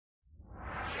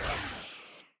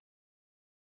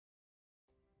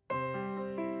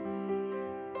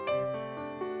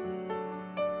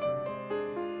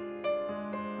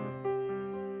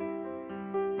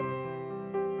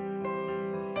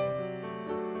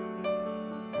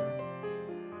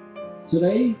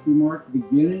Today, we mark the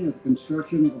beginning of the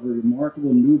construction of a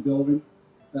remarkable new building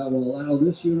that will allow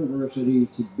this university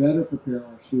to better prepare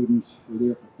our students for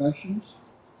their professions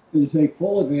and to take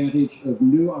full advantage of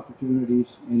new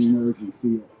opportunities in emerging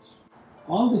fields.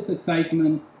 All this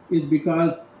excitement is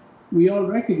because we all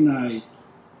recognize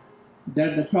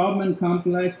that the Taubman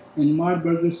Complex and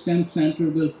Marburger STEM Center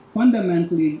will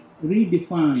fundamentally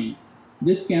redefine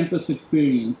this campus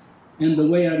experience and the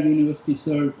way our university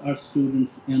serves our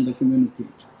students and the community.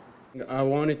 I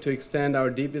wanted to extend our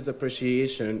deepest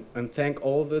appreciation and thank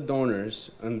all the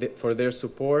donors for their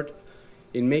support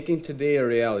in making today a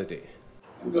reality.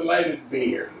 I'm delighted to be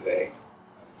here today,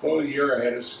 a full year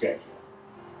ahead of schedule.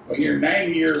 When you're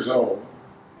 90 years old,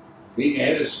 being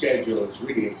ahead of schedule is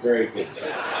really a very good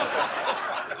thing.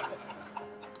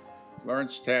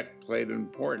 Lawrence Tech played an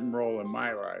important role in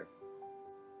my life.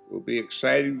 It will be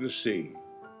exciting to see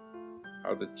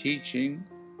how the teaching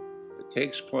that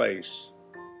takes place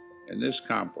in this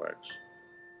complex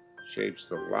shapes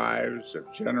the lives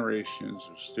of generations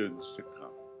of students to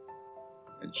come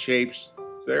and shapes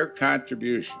their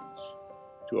contributions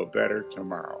to a better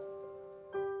tomorrow.